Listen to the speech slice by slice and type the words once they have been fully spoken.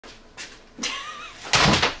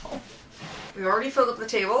We already filled up the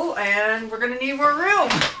table and we're gonna need more room.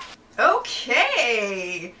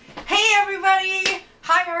 Okay. Hey everybody.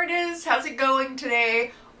 Hi artists. How's it going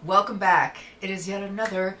today? Welcome back. It is yet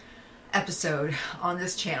another episode on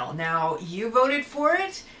this channel. Now, you voted for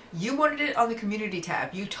it. You wanted it on the community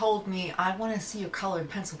tab. You told me, I want to see your colored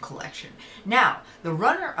pencil collection. Now, the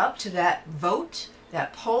runner up to that vote,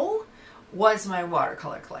 that poll, was my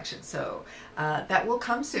watercolor collection. So that will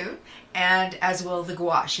come soon, and as will the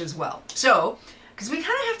gouache as well. So, because we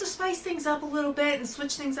kind of have to spice things up a little bit and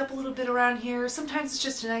switch things up a little bit around here. Sometimes it's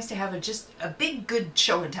just nice to have just a big good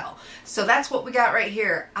show and tell. So that's what we got right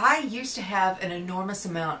here. I used to have an enormous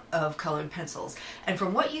amount of colored pencils, and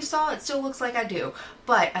from what you saw, it still looks like I do.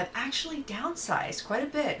 But I've actually downsized quite a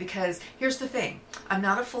bit because here's the thing. I'm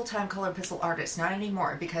not a full-time colored pencil artist, not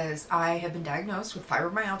anymore, because I have been diagnosed with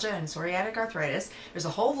fibromyalgia and psoriatic arthritis. There's a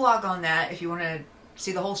whole vlog on that if you want to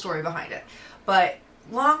see the whole story behind it. But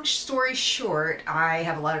long story short, I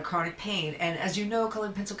have a lot of chronic pain, and as you know,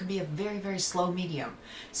 colored pencil can be a very, very slow medium.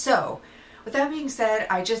 So, with that being said,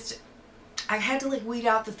 I had to like weed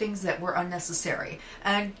out the things that were unnecessary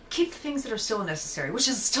and keep the things that are still necessary, which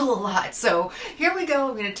is still a lot. So here we go.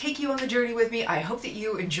 I'm going to take you on the journey with me. I hope that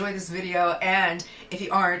you enjoy this video, and if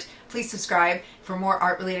you aren't, please subscribe for more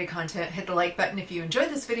art related content. Hit the like button if you enjoyed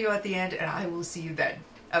this video at the end, and I will see you then.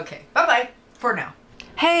 Okay, bye-bye for now.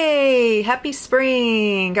 Hey, happy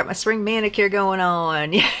spring! Got my spring manicure going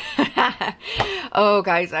on. Oh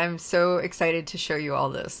guys, I'm so excited to show you all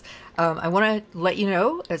this. I want to let you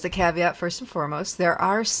know, as a caveat first and foremost, there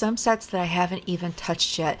are some sets that I haven't even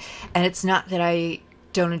touched yet, and it's not that I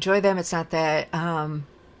don't enjoy them, it's not that I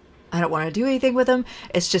don't want to do anything with them,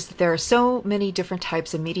 it's just that there are so many different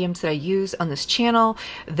types of mediums that I use on this channel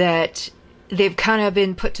that they've kind of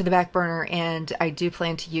been put to the back burner, and I do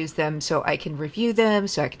plan to use them so I can review them,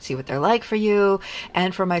 so I can see what they're like for you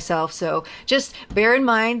and for myself. So just bear in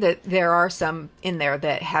mind that there are some in there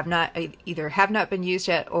that either have not been used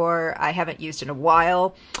yet or I haven't used in a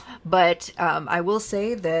while. But I will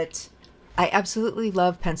say that I absolutely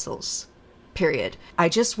love pencils. Period. I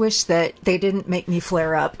just wish that they didn't make me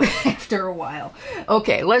flare up after a while.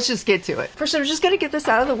 Okay, let's just get to it. First, I'm just going to get this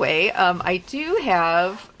out of the way. I do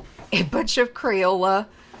have a bunch of Crayola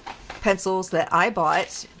pencils that I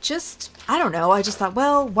bought. I don't know, I just thought,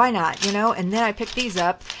 well, why not, you know? And then I picked these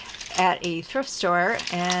up at a thrift store,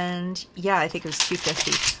 and yeah, I think it was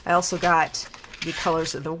 $2.50. I also got the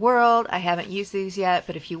Colors of the World. I haven't used these yet,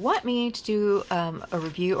 but if you want me to do a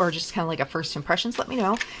review or just kind of like a first impressions, let me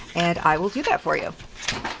know, and I will do that for you.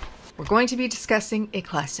 We're going to be discussing a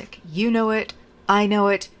classic. You know it, I know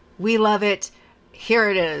it, we love it. Here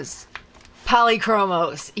it is.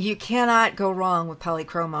 Polychromos. You cannot go wrong with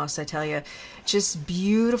Polychromos, I tell you. Just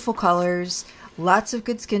beautiful colors, lots of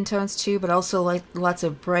good skin tones too, but also like lots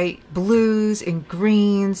of bright blues and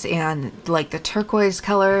greens and like the turquoise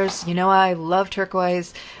colors. You know, I love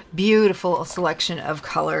turquoise. Beautiful selection of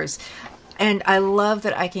colors. And I love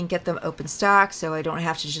that I can get them open stock, so I don't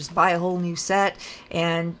have to just buy a whole new set.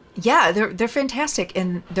 And yeah, they're fantastic,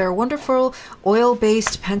 and they're a wonderful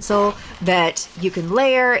oil-based pencil that you can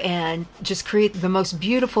layer and just create the most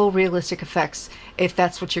beautiful, realistic effects if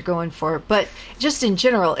that's what you're going for. But just in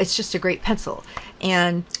general, it's just a great pencil.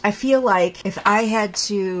 And I feel like if I had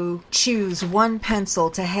to choose one pencil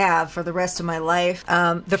to have for the rest of my life,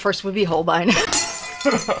 the first would be Holbein.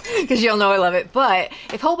 Because y'all know I love it. But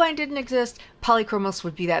if Holbein didn't exist, Polychromos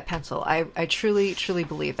would be that pencil. I truly, truly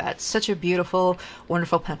believe that. Such a beautiful,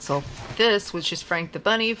 wonderful pencil. This was just Frank the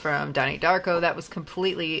Bunny from Donnie Darko. That was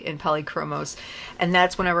completely in Polychromos. And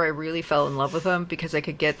that's whenever I really fell in love with them, because I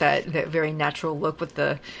could get that very natural look with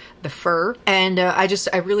the fur. And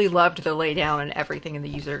I really loved the lay down and everything in the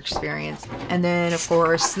user experience. And then, of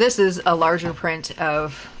course, this is a larger print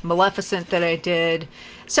of Maleficent that I did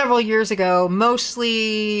several years ago. Mostly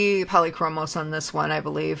Polychromos on this one, I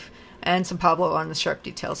believe, and some Pablo on the sharp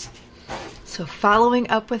details. So following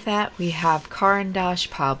up with that, we have Caran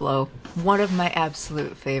Pablo, one of my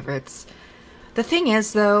absolute favorites. The thing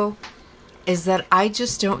is, though, is that I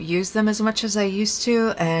just don't use them as much as I used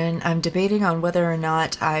to, and I'm debating on whether or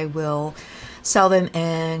not I will sell them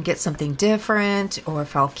and get something different, or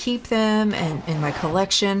if I'll keep them in my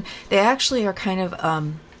collection. They actually are kind of,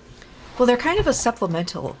 well, they're kind of a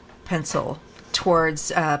supplemental pencil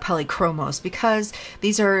towards Polychromos, because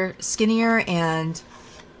these are skinnier and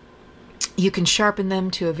you can sharpen them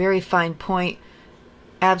to a very fine point.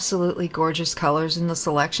 Absolutely gorgeous colors in the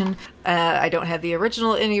selection. I don't have the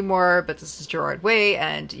original anymore, but this is Gerard Way,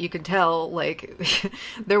 and you can tell, like,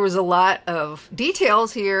 there was a lot of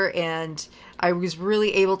details here, and I was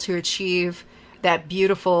really able to achieve that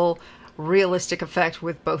beautiful realistic effect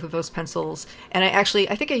with both of those pencils. And I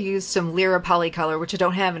think I used some Lyra Polycolor, which I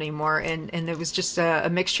don't have anymore, and it was just a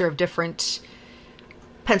mixture of different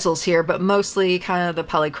pencils here, but mostly kind of the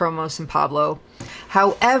Polychromos and Pablo.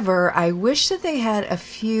 However, I wish that they had a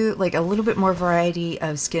few, like a little bit more variety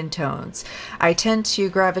of skin tones. I tend to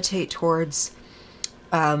gravitate towards,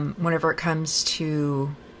 whenever it comes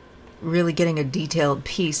to really getting a detailed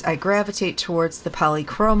piece, I gravitate towards the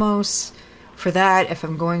Polychromos for that if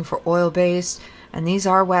I'm going for oil-based, and these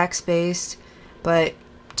are wax-based, but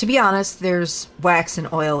to be honest, there's wax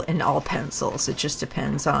and oil in all pencils. It just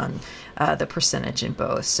depends on the percentage in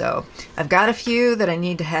both. So I've got a few that I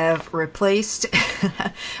need to have replaced,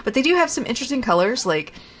 but they do have some interesting colors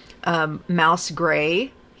like mouse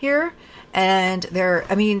gray here. And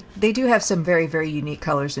they do have some very, very unique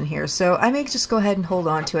colors in here. So I may just go ahead and hold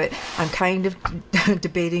on to it. I'm kind of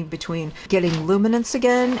debating between getting Luminance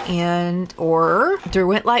again or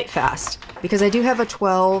Derwent Lightfast, because I do have a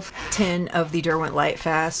 12 tin of the Derwent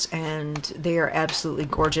Lightfast, and they are absolutely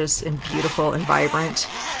gorgeous and beautiful and vibrant.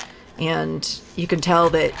 And you can tell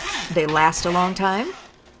that they last a long time.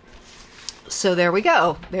 So there we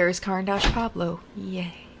go. There's Caran Pablo.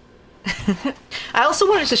 Yay. I also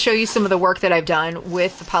wanted to show you some of the work that I've done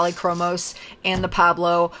with the Polychromos and the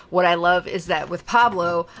Pablo. What I love is that with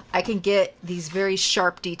Pablo, I can get these very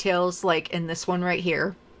sharp details, like in this one right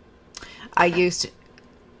here. I used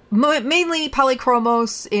mainly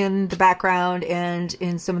Polychromos in the background and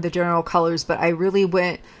in some of the general colors, but I really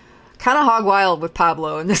went kind of hog wild with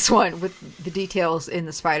Pablo in this one, with the details in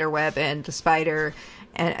the spider web and the spider.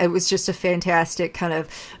 And it was just a fantastic kind of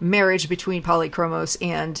marriage between Polychromos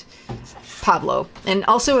and Pablo. And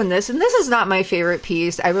also in this, and this is not my favorite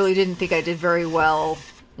piece. I really didn't think I did very well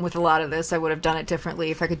with a lot of this. I would have done it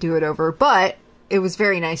differently if I could do it over. But it was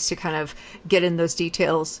very nice to kind of get in those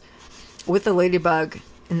details with the ladybug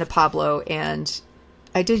and the Pablo. And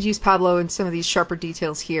I did use Pablo in some of these sharper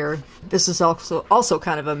details here. This is also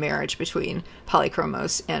kind of a marriage between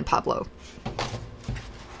Polychromos and Pablo.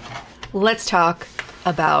 Let's talk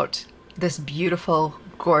about this beautiful,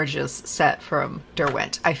 gorgeous set from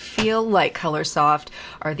Derwent. I feel like Coloursoft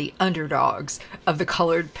are the underdogs of the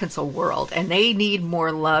colored pencil world, and they need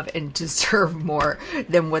more love and deserve more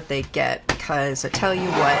than what they get, because I tell you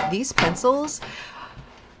what, these pencils,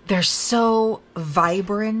 they're so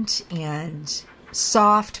vibrant and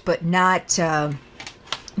soft, but not,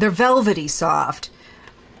 they're velvety soft,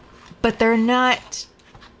 but they're not,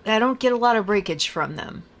 I don't get a lot of breakage from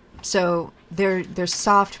them. So they're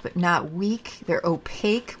soft but not weak. They're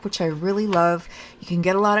opaque, which I really love. You can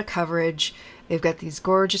get a lot of coverage. They've got these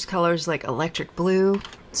gorgeous colors like electric blue,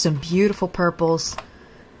 some beautiful purples,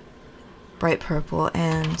 bright purple,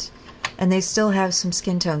 and they still have some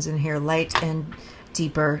skin tones in here, light and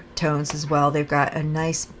deeper tones as well. They've got a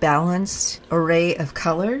nice balanced array of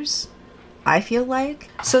colors, I feel like.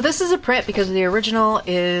 So this is a print because the original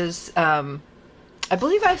is I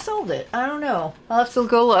believe I sold it. I don't know. I'll have to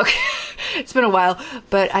go look. It's been a while.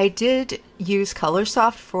 But I did use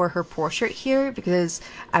Coloursoft for her portrait here because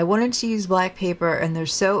I wanted to use black paper, and they're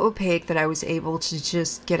so opaque that I was able to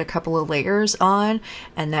just get a couple of layers on,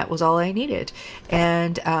 and that was all I needed.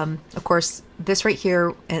 And of course, this right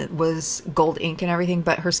here, it was gold ink and everything,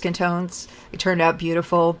 but her skin tones, it turned out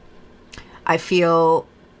beautiful. I feel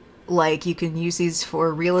like you can use these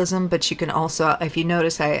for realism, but you can also, if you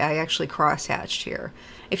notice, I actually cross-hatched here.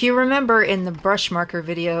 If you remember in the brush marker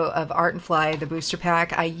video of Art and Fly, the booster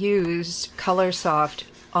pack, I used Coloursoft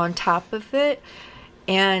on top of it,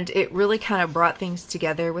 and it really kind of brought things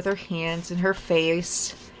together with her hands and her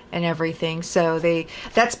face and everything. So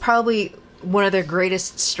that's probably one of their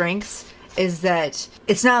greatest strengths, is that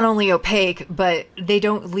it's not only opaque, but they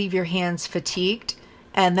don't leave your hands fatigued.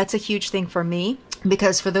 And that's a huge thing for me,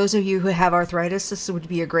 because for those of you who have arthritis, this would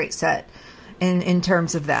be a great set in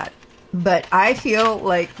terms of that. But I feel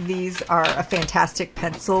like these are a fantastic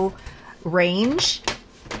pencil range.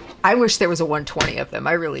 I wish there was a 120 of them.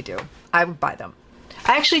 I really do. I would buy them.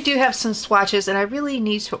 I actually do have some swatches, and I really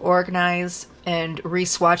need to organize and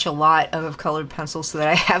re-swatch a lot of colored pencils so that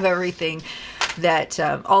I have everything that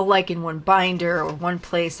all like in one binder or one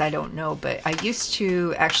place. I don't know, but I used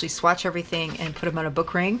to actually swatch everything and put them on a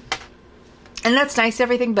book ring. And that's nice,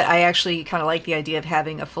 everything, but I actually kind of like the idea of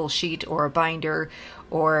having a full sheet or a binder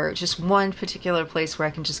or just one particular place where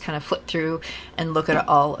I can just kind of flip through and look at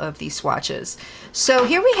all of these swatches. So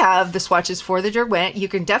here we have the swatches for the Derwent. You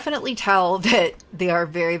can definitely tell that they are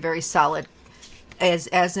very, very solid,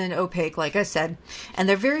 as in opaque, like I said. And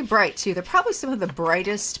they're very bright, too. They're probably some of the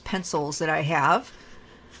brightest pencils that I have.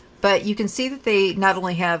 But you can see that they not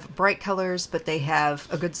only have bright colors, but they have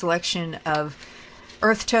a good selection of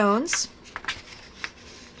earth tones.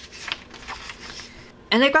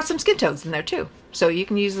 And they've got some skin tones in there too. So you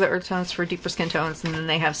can use the earth tones for deeper skin tones, and then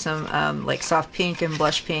they have some like soft pink and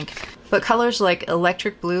blush pink. But colors like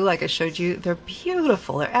electric blue, like I showed you, they're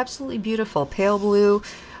beautiful. They're absolutely beautiful. Pale blue,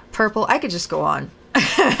 purple, I could just go on.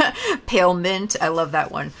 Pale mint, I love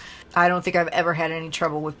that one. I don't think I've ever had any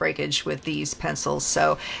trouble with breakage with these pencils.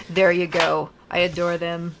 So there you go. I adore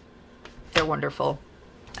them. They're wonderful.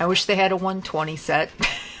 I wish they had a 120 set.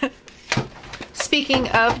 Speaking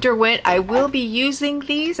of Derwent, I will be using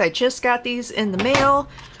these. I just got these in the mail.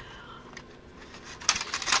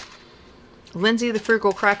 Lindsay, the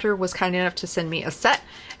Frugal Crafter, was kind enough to send me a set.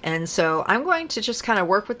 And so I'm going to just kind of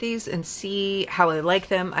work with these and see how I like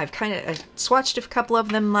them. I swatched a couple of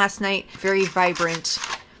them last night. Very vibrant,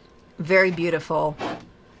 very beautiful.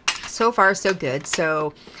 So far, so good.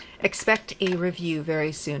 So expect a review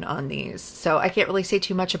very soon on these. So I can't really say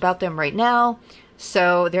too much about them right now.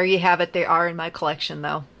 So there you have it. They are in my collection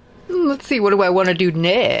though. Let's see, what do I want to do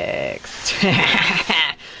next?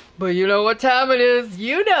 But you know what time it is.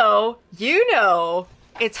 You know.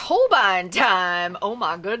 It's Holbein time. Oh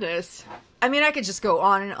my goodness. I mean, I could just go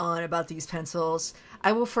on and on about these pencils.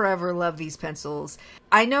 I will forever love these pencils.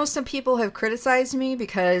 I know some people have criticized me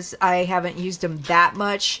because I haven't used them that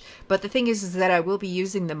much. But the thing is that I will be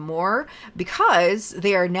using them more because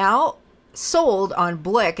they are now sold on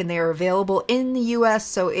Blick and they are available in the US.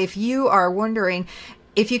 So if you are wondering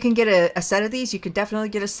if you can get a set of these, you can definitely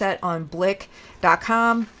get a set on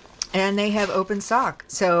blick.com, and they have open stock.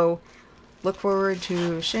 So look forward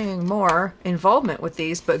to seeing more involvement with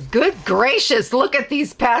these. But good gracious, look at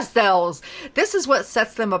these pastels. This is what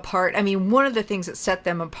sets them apart. I mean, one of the things that set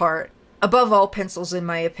them apart above all pencils, in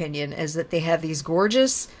my opinion, is that they have these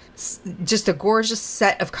gorgeous, just a gorgeous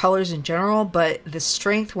set of colors in general, but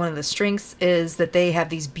one of the strengths is that they have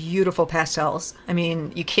these beautiful pastels. I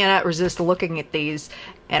mean, you cannot resist looking at these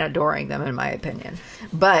and adoring them, in my opinion.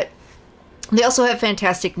 But they also have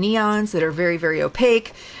fantastic neons that are very, very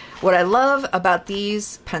opaque. What I love about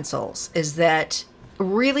these pencils is that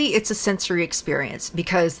really it's a sensory experience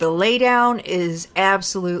because the laydown is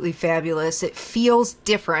absolutely fabulous. It feels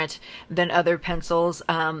different than other pencils.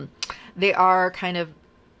 They are kind of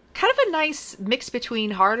a nice mix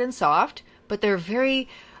between hard and soft, but they're very,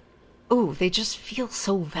 they just feel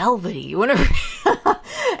so velvety whenever,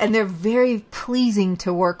 and they're very pleasing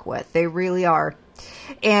to work with. They really are.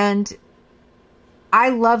 And I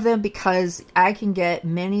love them because I can get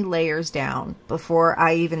many layers down before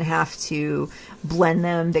I even have to blend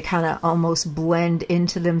them. They kind of almost blend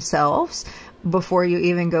into themselves before you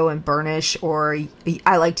even go and burnish, or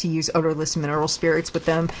I like to use odorless mineral spirits with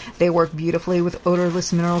them. They work beautifully with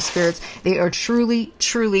odorless mineral spirits. They are truly,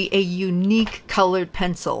 truly a unique colored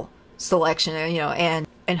pencil selection, and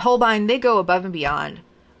Holbein, they go above and beyond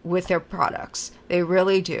with their products. They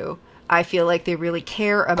really do. I feel like they really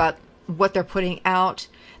care about what they're putting out.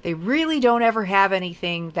 They really don't ever have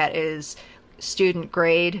anything that is student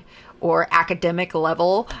grade or academic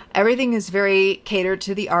level. Everything is very catered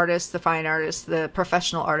to the artist, the fine artist, the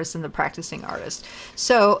professional artist, and the practicing artist.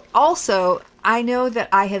 So also, I know that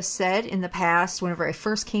I have said in the past, whenever I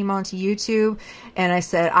first came onto YouTube, and I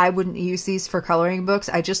said I wouldn't use these for coloring books.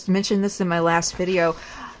 I just mentioned this in my last video.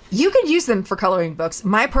 You could use them for coloring books.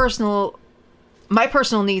 My personal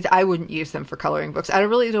needs, I wouldn't use them for coloring books. I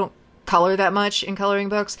really don't color that much in coloring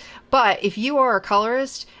books, but if you are a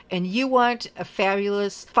colorist and you want a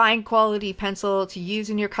fabulous fine quality pencil to use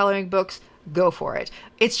in your coloring books, go for it.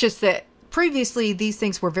 It's just that previously these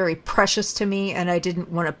things were very precious to me and I didn't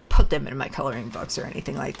want to put them in my coloring books or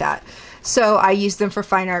anything like that. So I use them for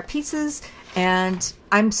fine art pieces, and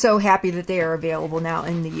I'm so happy that they are available now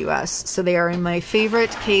in the US. So they are in my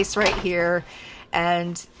favorite case right here,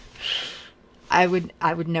 and I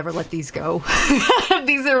would never let these go.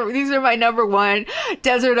 These are my #1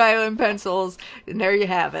 desert island pencils, and there you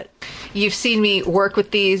have it. You've seen me work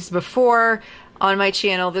with these before on my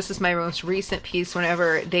channel. This is my most recent piece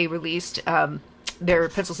whenever they released their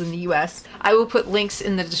pencils in the US. I will put links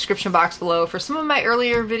in the description box below for some of my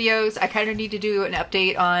earlier videos. I kind of need to do an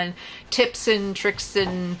update on tips and tricks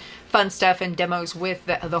and fun stuff and demos with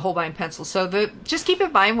the Holbein pencil. So just keep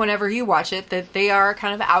in mind whenever you watch it that they are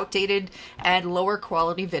kind of outdated and lower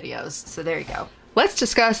quality videos. So there you go. Let's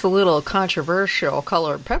discuss a little controversial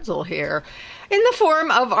colored pencil here in the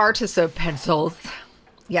form of Arteza pencils.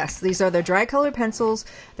 Yes, these are the dry colored pencils.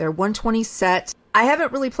 They're 120 set. I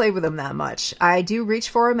haven't really played with them that much. I do reach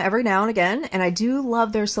for them every now and again, and I do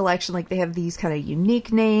love their selection. Like, they have these kind of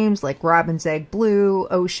unique names, like Robin's Egg Blue,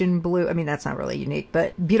 Ocean Blue. I mean, that's not really unique,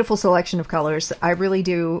 but beautiful selection of colors. I really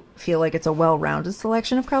do feel like it's a well-rounded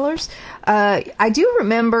selection of colors. I do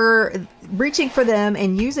remember reaching for them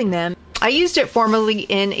and using them. I used it formerly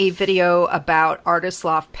in a video about Artist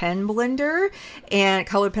Pen Blender and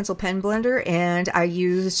Colored Pencil Pen Blender, and I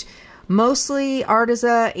used mostly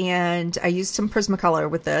Arteza, and I used some Prismacolor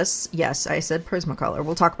with this. Yes, I said Prismacolor.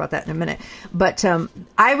 We'll talk about that in a minute. But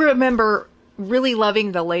I remember really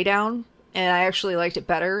loving the laydown, and I actually liked it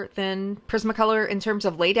better than Prismacolor in terms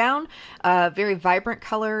of laydown. Very vibrant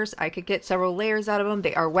colors. I could get several layers out of them.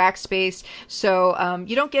 They are wax-based, so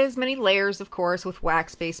you don't get as many layers, of course, with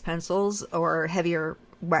wax-based pencils, or heavier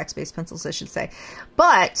wax-based pencils, I should say.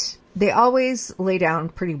 But they always lay down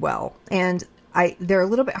pretty well, and they're a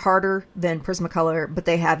little bit harder than Prismacolor, but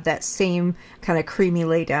they have that same kind of creamy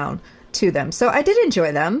lay down to them. So I did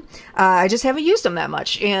enjoy them. I just haven't used them that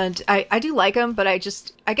much, and I do like them, but I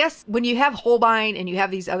guess when you have Holbein and you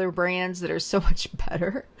have these other brands that are so much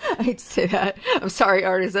better, I hate to say that, I'm sorry,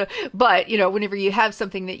 Arteza, but you know, whenever you have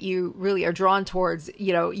something that you really are drawn towards,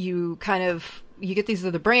 you know, you get these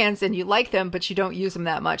other brands and you like them, but you don't use them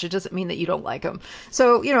that much. It doesn't mean that you don't like them.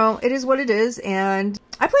 So, you know, it is what it is. And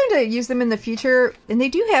I plan to use them in the future, and they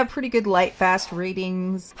do have pretty good light fast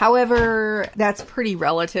ratings. However, that's pretty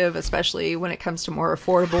relative, especially when it comes to more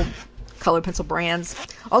affordable colored pencil brands.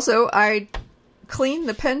 Also, I cleaned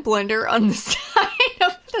the pen blender on the side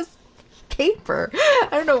of this paper. I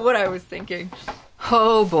don't know what I was thinking.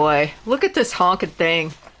 Oh boy, look at this honking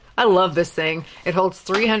thing. I love this thing. It holds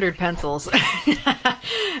 300 pencils.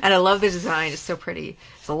 And I love the design. It's so pretty.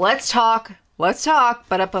 So let's talk.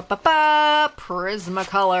 Ba-da-ba-ba-ba.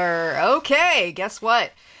 Prismacolor. Okay, guess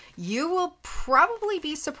what? You will probably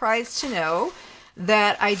be surprised to know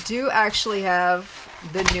that I do actually have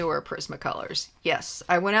the newer Prismacolors. Yes,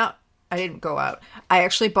 I went out. I didn't go out. I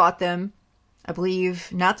actually bought them, I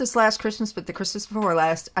believe, not this last Christmas, but the Christmas before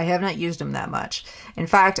last. I have not used them that much. In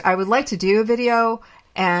fact, I would like to do a video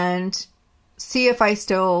and see if I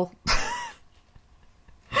still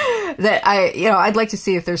I'd like to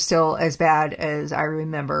see if they're still as bad as I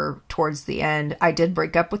remember towards the end. I did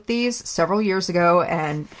break up with these several years ago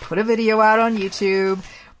and put a video out on YouTube.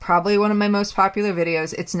 Probably one of my most popular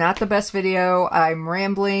videos. It's not the best video. I'm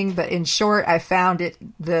rambling, but in short, I found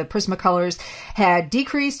the Prismacolors had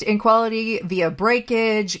decreased in quality via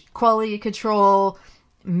breakage, quality control,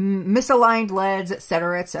 misaligned leads,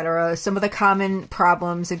 etc., etc. Some of the common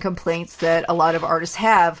problems and complaints that a lot of artists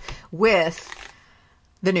have with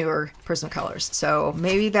the newer Prismacolors. So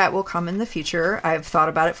maybe that will come in the future. I've thought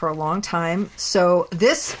about it for a long time. So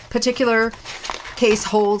this particular case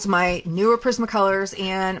holds my newer Prismacolors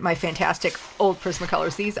and my fantastic old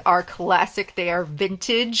Prismacolors. These are classic. They are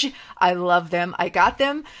vintage. I love them. I got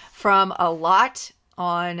them from a lot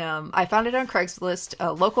on, I found it on Craigslist.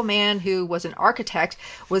 A local man who was an architect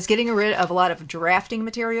was getting rid of a lot of drafting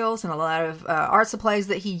materials and a lot of art supplies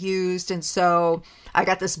that he used. And so I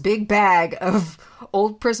got this big bag of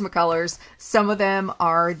old Prismacolors. Some of them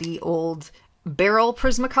are the old barrel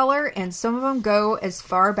Prismacolor, and some of them go as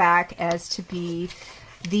far back as to be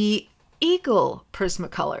the Eagle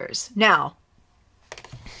Prismacolors. Now,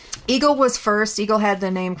 Eagle was first. Eagle had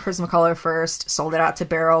the name Prismacolor first, sold it out to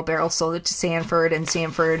Barrel. Barrel sold it to Sanford, and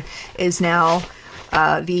Sanford is now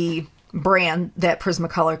the brand that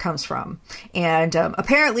Prismacolor comes from. And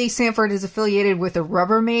apparently Sanford is affiliated with a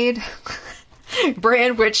Rubbermaid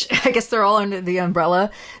brand, which I guess they're all under the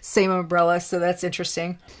umbrella, same umbrella, so that's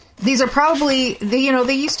interesting. These are probably, they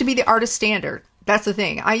used to be the artist standard. That's the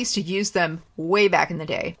thing. I used to use them way back in the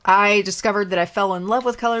day. I discovered that I fell in love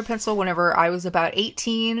with colored pencil whenever I was about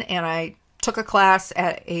 18, and I took a class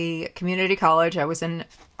at a community college. I was in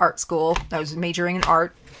art school. I was majoring in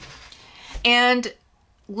art. And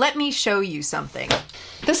let me show you something.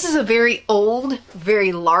 This is a very old,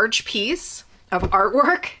 very large piece of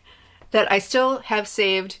artwork that I still have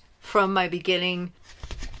saved from my beginning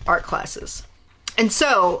art classes. And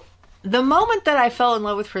so the moment that I fell in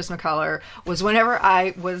love with Prismacolor was whenever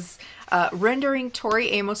I was rendering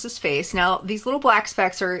Tori Amos's face. Now, these little black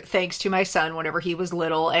specks are thanks to my son whenever he was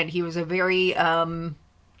little, and he was a very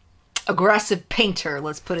aggressive painter,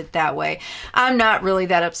 let's put it that way. I'm not really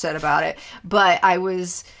that upset about it, but I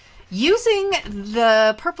was using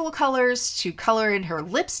the purple colors to color in her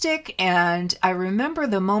lipstick, and I remember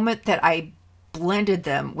the moment that I blended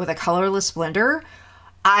them with a colorless blender,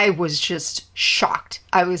 I was just shocked.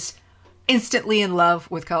 I was instantly in love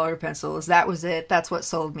with colored pencils. That was it. That's what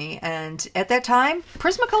sold me. And at that time,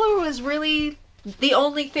 Prismacolor was really the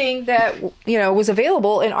only thing that, you know, was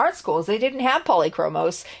available in art schools. They didn't have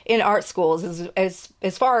Polychromos in art schools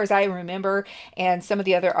as far as I remember, and some of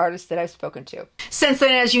the other artists that I've spoken to. Since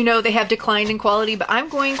then, as you know, they have declined in quality, but I'm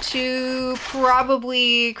going to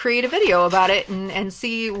probably create a video about it and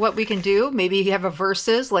see what we can do. Maybe have a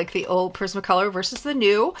versus, like the old Prismacolor versus the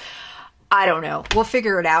new. I don't know. We'll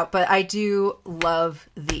figure it out, but I do love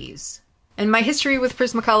these. And my history with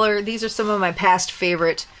Prismacolor, these are some of my past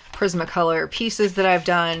favorite Prismacolor pieces that I've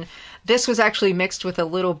done. This was actually mixed with a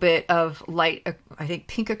little bit of light, I think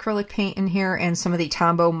pink acrylic paint in here and some of the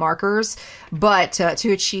Tombow markers, but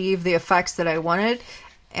to achieve the effects that I wanted.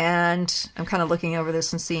 And I'm kind of looking over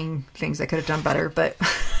this and seeing things I could have done better, but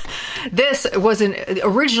this wasn't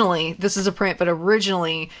originally, this is a print, but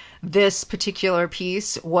originally this particular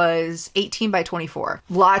piece was 18 by 24.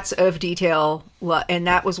 Lots of detail, and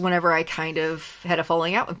that was whenever I kind of had a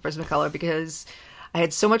falling out with Prismacolor because I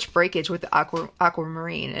had so much breakage with the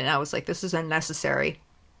aquamarine, and I was like, this is unnecessary.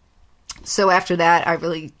 So after that, I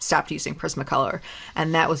really stopped using Prismacolor,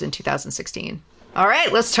 and that was in 2016. All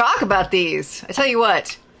right, let's talk about these. I tell you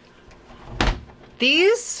what,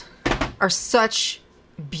 these are such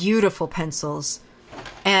beautiful pencils,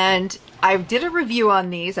 and I did a review on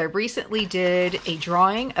these. I recently did a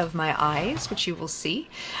drawing of my eyes, which you will see.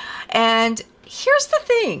 And here's the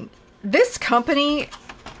thing. This company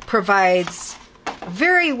provides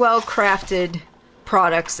very well crafted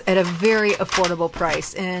products at a very affordable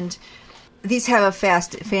price, and these have a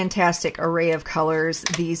fantastic array of colors.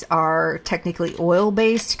 These are technically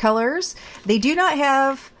oil-based colors. They do not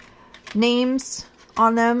have names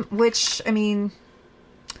on them, which, I mean,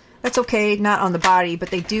 that's okay, not on the body, but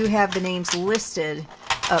they do have the names listed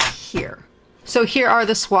up here. So here are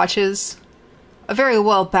the swatches, a very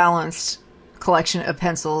well-balanced collection of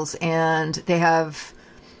pencils, and they have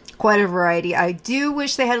quite a variety. I do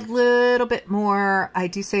wish they had a little bit more. I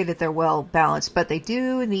do say that they're well balanced, but they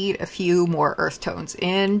do need a few more earth tones,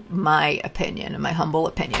 in my opinion, in my humble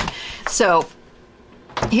opinion. So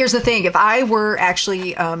here's the thing. If I were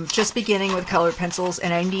actually just beginning with colored pencils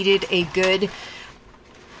and I needed a good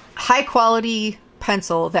high quality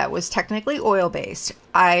pencil that was technically oil based,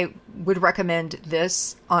 I would recommend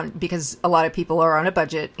this because a lot of people are on a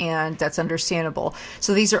budget, and that's understandable.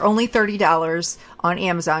 So these are only $30 on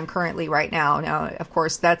Amazon currently right now. Now, of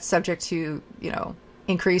course, that's subject to, you know,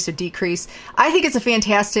 increase or decrease. I think it's a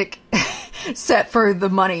fantastic set for the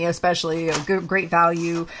money, especially a great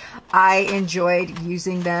value. I enjoyed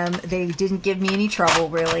using them. They didn't give me any trouble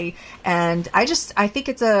really. And I think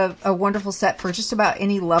it's a wonderful set for just about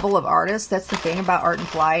any level of artist. That's the thing about Art and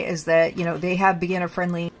Fly, is that, you know, they have beginner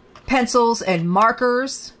friendly pencils and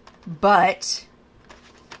markers, but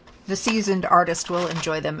the seasoned artist will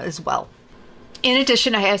enjoy them as well. In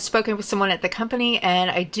addition, I have spoken with someone at the company, and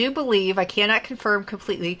I do believe, I cannot confirm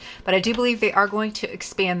completely, but I do believe they are going to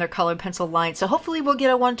expand their colored pencil line. So hopefully we'll get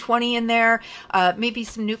a 120 in there, maybe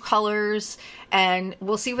some new colors, and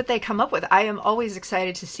we'll see what they come up with. I am always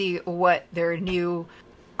excited to see what their new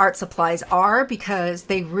art supplies are, because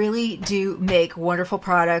they really do make wonderful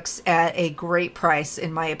products at a great price,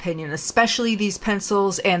 in my opinion, especially these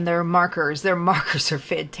pencils and their markers. Their markers are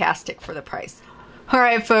fantastic for the price. All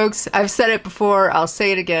right, folks, I've said it before, I'll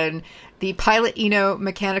say it again. The Pilot Eno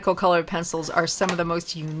mechanical colored pencils are some of the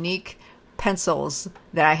most unique pencils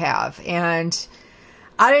that I have. And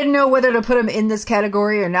I didn't know whether to put them in this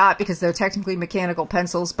category or not, because they're technically mechanical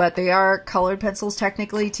pencils, but they are colored pencils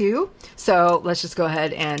technically too. So let's just go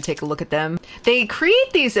ahead and take a look at them. They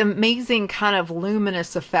create these amazing kind of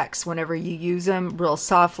luminous effects whenever you use them real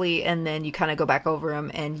softly, and then you kind of go back over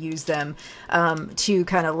them and use them to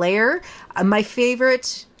kind of layer. My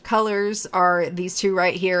favorite colors are these two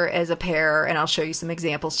right here as a pair, and I'll show you some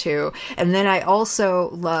examples too. And then I also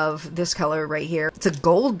love this color right here. It's a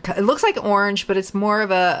gold, it looks like orange, but it's more of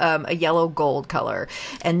a yellow gold color.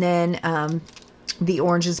 And then the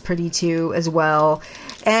orange is pretty too as well.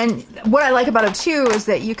 And what I like about them too is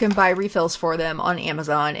that you can buy refills for them on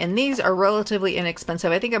Amazon, and these are relatively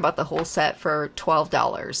inexpensive. I think I bought the whole set for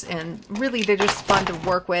 $12, and really they're just fun to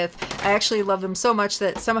work with. I actually love them so much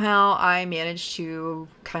that somehow I managed to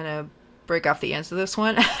kind of break off the ends of this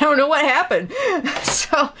one. I don't know what happened.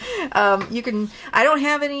 So I don't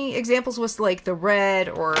have any examples with like the red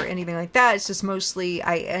or anything like that. It's just mostly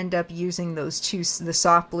I end up using those two, the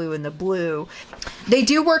soft blue and the blue. They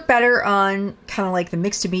do work better on kind of like the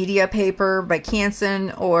mixed media paper by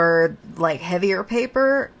Canson, or like heavier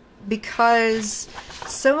paper, because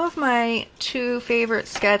some of my two favorite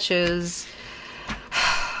sketches,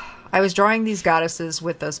 I was drawing these goddesses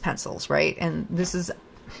with those pencils, right? And this is,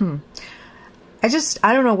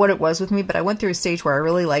 I don't know what it was with me, but I went through a stage where I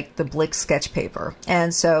really liked the Blick sketch paper.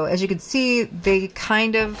 And so as you can see, they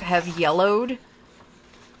kind of have yellowed.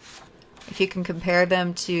 If you can compare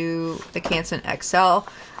them to the Canson XL,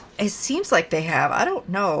 it seems like they have. I don't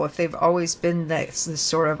know if they've always been this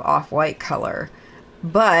sort of off-white color,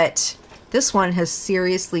 but this one has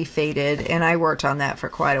seriously faded, and I worked on that for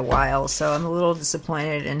quite a while, so I'm a little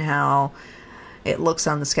disappointed in how it looks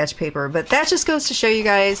on the sketch paper. But that just goes to show you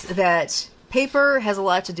guys that paper has a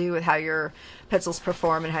lot to do with how your pencils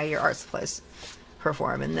perform and how your art supplies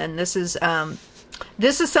perform. And then this is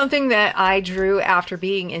something that I drew after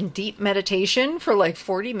being in deep meditation for like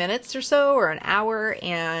 40 minutes or so, or an hour,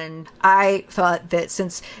 and I thought that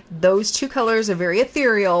since those two colors are very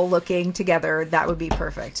ethereal looking together, that would be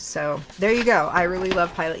perfect. So there you go. I really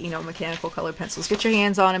love Pilot Eno mechanical color pencils. Get your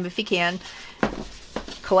hands on them if you can.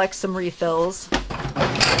 Collect some refills.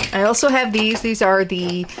 I also have these. These are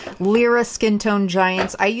the Lyra Skin Tone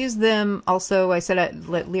Giants. I use them also. I said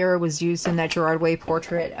that Lyra was used in that Gerard Way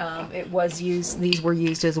portrait. It was used. These were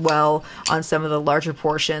used as well on some of the larger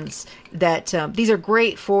portions. These are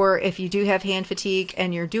great for if you do have hand fatigue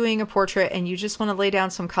and you're doing a portrait and you just want to lay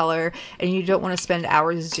down some color and you don't want to spend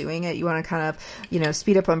hours doing it. You want to kind of, you know,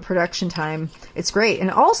 speed up on production time. It's great.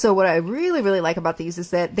 And also what I really, really like about these is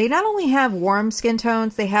that they not only have warm skin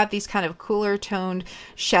tones, they have these kind of cooler toned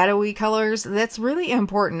shadowy colors. That's really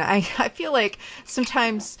important. I feel like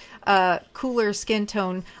sometimes cooler skin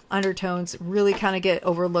tone undertones really kind of get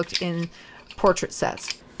overlooked in portrait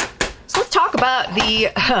sets. So let's talk about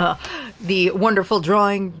the wonderful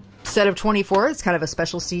drawing set of 24. It's kind of a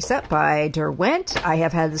specialty set by Derwent. I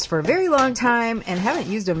have had this for a very long time and haven't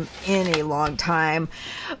used them in a long time.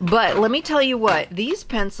 But let me tell you what, these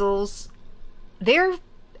pencils, they're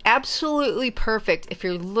absolutely perfect if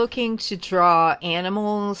you're looking to draw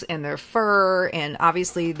animals and their fur, and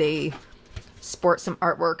obviously they sport some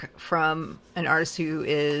artwork from an artist who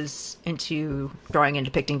is into drawing and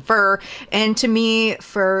depicting fur. And to me,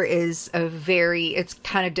 fur is it's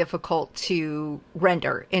kind of difficult to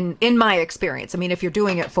render in my experience. I mean, if you're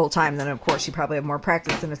doing it full time, then of course you probably have more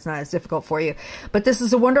practice and it's not as difficult for you. But this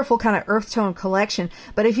is a wonderful kind of earth tone collection.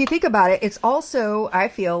 But if you think about it, it's also, I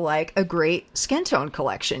feel like, a great skin tone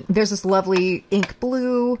collection. There's this lovely ink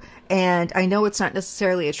blue, and I know it's not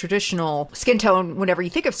necessarily a traditional skin tone whenever you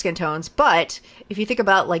think of skin tones, but if you think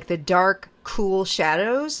about like the dark, cool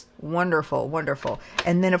shadows, wonderful, wonderful.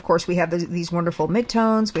 And then of course we have these wonderful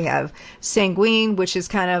midtones. We have Sanguine, which is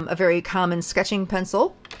kind of a very common sketching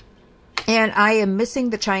pencil. And I am missing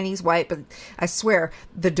the Chinese white, but I swear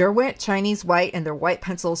the Derwent Chinese white and their white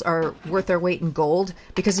pencils are worth their weight in gold,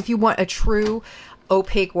 because if you want a true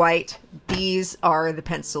opaque white, these are the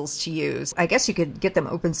pencils to use. I guess you could get them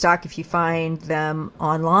open stock if you find them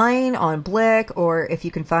online on Blick, or if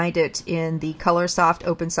you can find it in the Coloursoft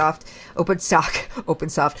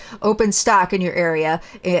open stock in your area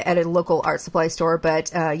at a local art supply store. But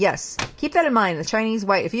yes, keep that in mind. The Chinese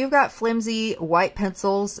white, if you've got flimsy white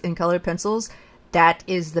pencils and colored pencils, that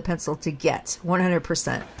is the pencil to get,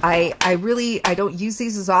 100%. I don't use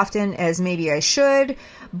these as often as maybe I should,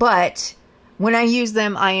 but when I use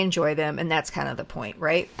them, I enjoy them, and that's kind of the point,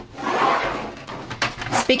 right?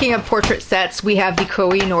 Speaking of portrait sets, we have the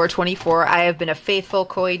Koh-i-Noor 24. I have been a faithful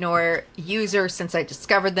Koh-i-Noor user since I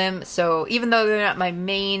discovered them, so even though they're not my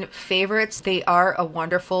main favorites, they are a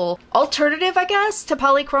wonderful alternative, I guess, to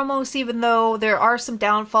Polychromos, even though there are some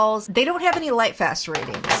downfalls. They don't have any light fast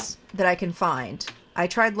ratings that I can find. I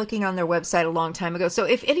tried looking on their website a long time ago, so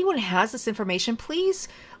if anyone has this information, please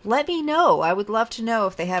let me know. I would love to know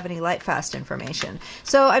if they have any light fast information.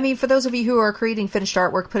 So, I mean, for those of you who are creating finished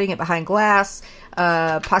artwork, putting it behind glass,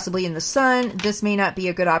 possibly in the sun, this may not be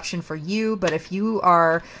a good option for you. But if you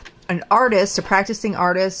are an artist, a practicing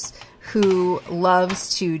artist who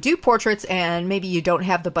loves to do portraits and maybe you don't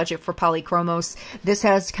have the budget for Polychromos, this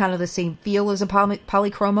has kind of the same feel as a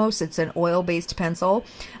Polychromos. It's an oil-based pencil.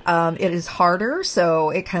 It is harder, so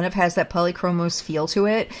it kind of has that Polychromos feel to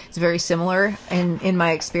it. It's very similar in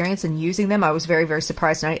my experience in using them. I was very, very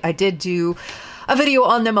surprised. And I did do a video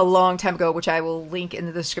on them a long time ago, which I will link in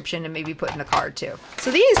the description and maybe put in the card too. So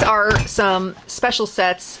these are some special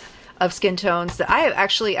sets of skin tones that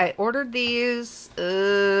I ordered these,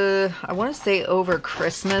 I want to say over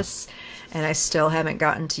Christmas, and I still haven't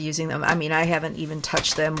gotten to using them. I mean, I haven't even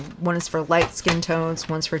touched them. One is for light skin tones,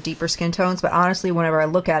 one's for deeper skin tones, but honestly, whenever I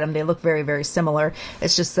look at them, they look very, very similar.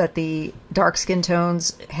 It's just that the dark skin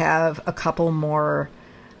tones have a couple more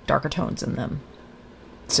darker tones in them.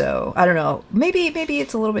 So, I don't know. Maybe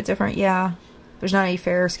it's a little bit different, yeah. There's not any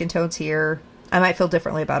fair skin tones here. I might feel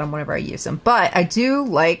differently about them whenever I use them, but I do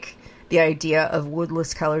like the idea of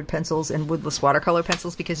woodless colored pencils and woodless watercolor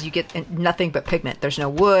pencils, because you get nothing but pigment. There's no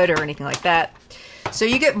wood or anything like that. So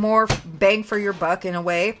you get more bang for your buck in a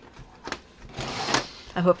way.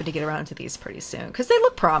 I'm hoping to get around to these pretty soon because they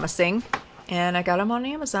look promising. And I got them on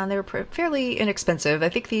Amazon. They were fairly inexpensive. I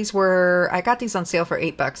think these were, I got these on sale for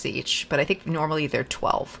 $8 each, but I think normally they're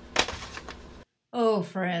 12. Oh,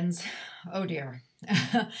 friends. Oh, dear.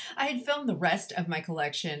 I had filmed the rest of my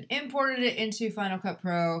collection, imported it into Final Cut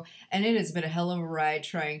Pro, and it has been a hell of a ride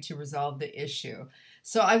trying to resolve the issue.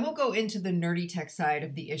 So I will go into the nerdy tech side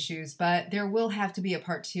of the issues, but there will have to be a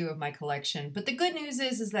part 2 of my collection. But the good news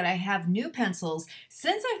is that I have new pencils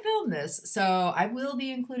since I filmed this, so I will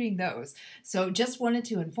be including those. So just wanted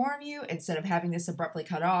to inform you instead of having this abruptly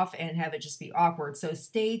cut off and have it just be awkward. So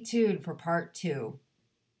stay tuned for part 2.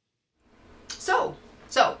 So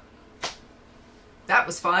that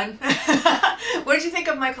was fun. What did you think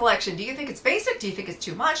of my collection? Do you think it's basic? Do you think it's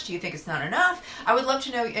too much? Do you think it's not enough? I would love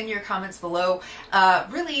to know in your comments below.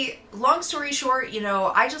 Really, long story short, you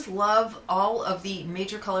know, I just love all of the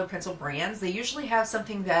major colored pencil brands. They usually have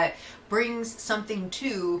something that brings something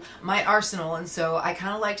to my arsenal, and so I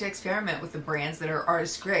kind of like to experiment with the brands that are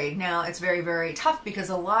artist grade. Now, it's very, very tough because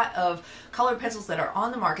a lot of colored pencils that are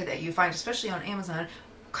on the market that you find, especially on Amazon,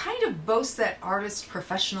 kind of boast that artist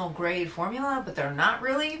professional grade formula, but they're not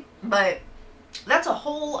really. But that's a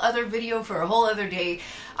whole other video for a whole other day.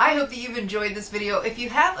 I hope that you've enjoyed this video. If you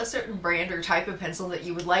have a certain brand or type of pencil that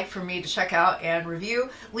you would like for me to check out and review,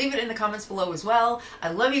 leave it in the comments below as well.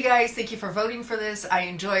 I love you guys. Thank you for voting for this. I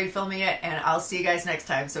enjoyed filming it, and I'll see you guys next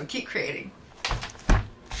time. So keep creating.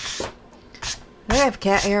 I have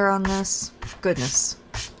cat hair on this. Goodness.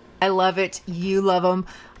 I love it. You love them.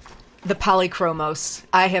 The Polychromos.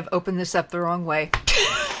 I have opened this up the wrong way.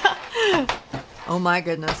 Oh my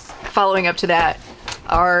goodness. Following up to that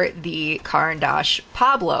are the Caran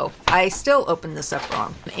Pablo. I still opened this up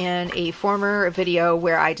wrong. In a former video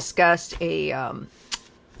where I discussed a,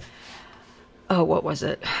 oh, what was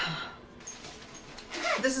it?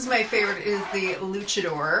 This is my favorite, is the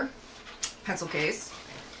Luchador pencil case.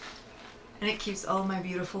 And it keeps all my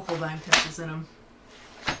beautiful Holbein pencils in them.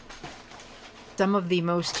 Some of the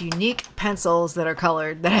most unique pencils that are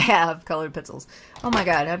colored, that I have colored pencils. Oh my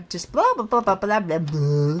god, I'm just blah blah blah blah blah blah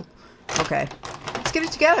blah. Okay, let's get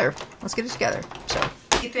it together. Let's get it together. So,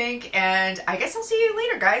 what do you think? And I guess I'll see you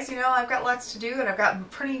later, guys. You know, I've got lots to do, and I've got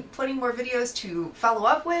plenty more videos to follow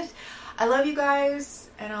up with. I love you guys,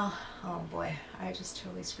 and oh boy, I just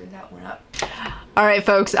totally screwed that one up. All right,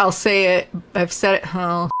 folks, I'll say it. I've said it.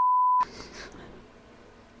 Oh.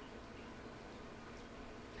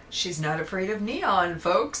 She's not afraid of neon,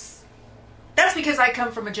 folks. That's because I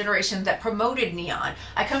come from a generation that promoted neon.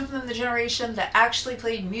 I come from the generation that actually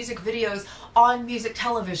played music videos on music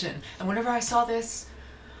television. And whenever I saw this,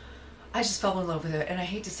 I just fell in love with it. And I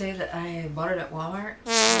hate to say that I bought it at Walmart.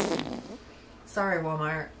 Sorry,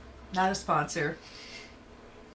 Walmart. Not a sponsor.